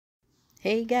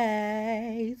Hey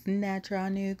guys, Natural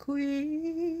New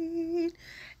Queen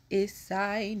is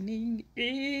signing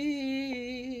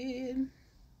in.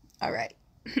 All right.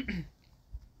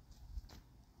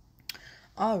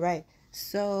 All right.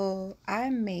 So I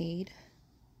made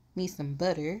me some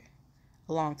butter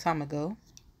a long time ago.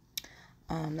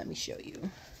 Let me show you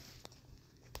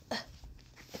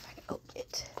if I can open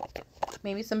it.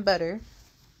 Made me some butter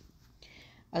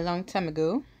a long time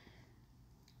ago.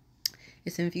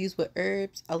 It's infused with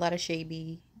herbs, a lot of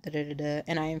shaby,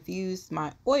 and I infused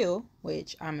my oil,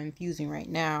 which I'm infusing right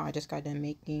now. I just got done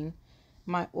making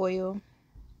my oil.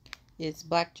 It's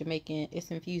black Jamaican.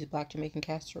 It's infused black Jamaican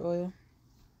castor oil.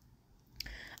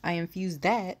 I infused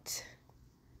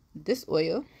this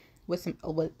oil with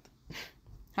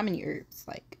how many herbs?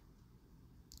 Like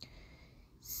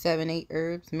 7, 8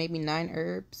 herbs, maybe 9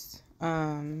 herbs.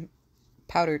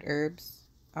 Powdered herbs.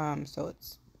 So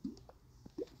it's,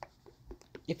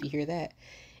 if you hear that,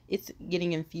 it's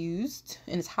getting infused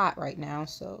and it's hot right now,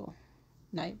 so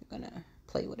not even gonna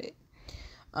play with it.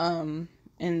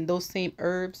 And those same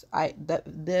herbs,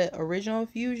 the original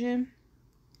infusion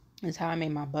is how I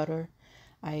made my butter.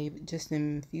 I just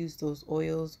infused those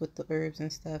oils with the herbs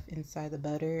and stuff inside the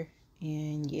butter,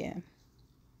 and yeah,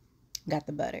 got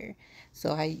the butter.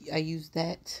 So I use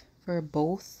that for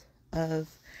both of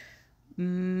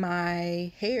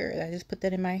my hair. I just put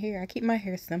that in my hair. I keep my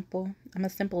hair simple. I'm a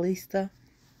simplista.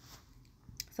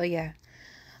 So yeah.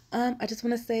 I just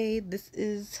want to say this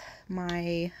is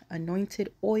my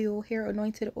anointed oil, hair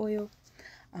anointed oil.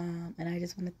 And I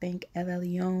just want to thank El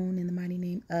Elyon in the mighty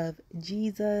name of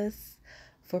Jesus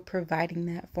for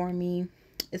providing that for me.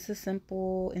 It's a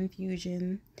simple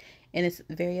infusion and it's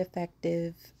very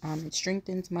effective. It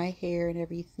strengthens my hair and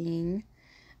everything.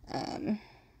 Trying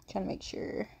to make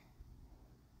sure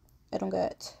I don't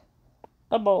got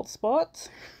a bald spot.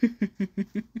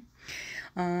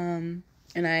 And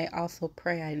I also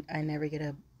pray I never get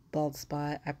a bald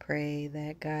spot. I pray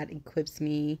that God equips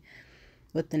me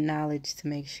with the knowledge to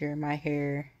make sure my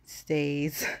hair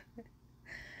stays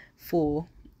full,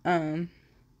 long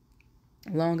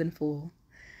and full,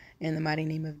 in the mighty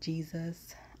name of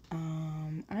Jesus.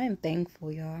 I am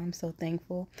thankful, y'all. I'm so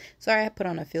thankful. Sorry I put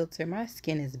on a filter. My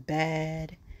skin is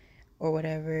bad or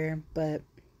whatever, but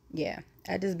yeah,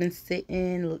 I just been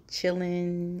sitting,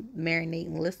 chilling,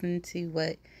 marinating, listening to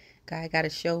what God got to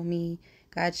show me.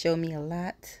 God showed me a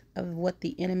lot of what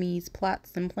the enemy's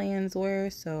plots and plans were,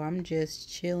 so I'm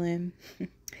just chilling,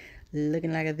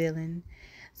 looking like a villain.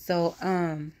 So,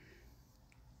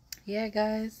 yeah,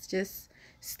 guys, just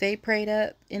stay prayed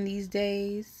up in these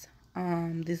days.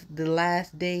 The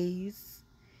last days,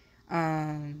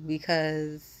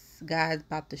 because God's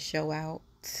about to show out.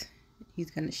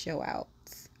 He's gonna show out.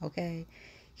 Okay,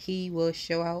 He will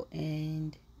show out,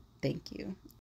 and thank you.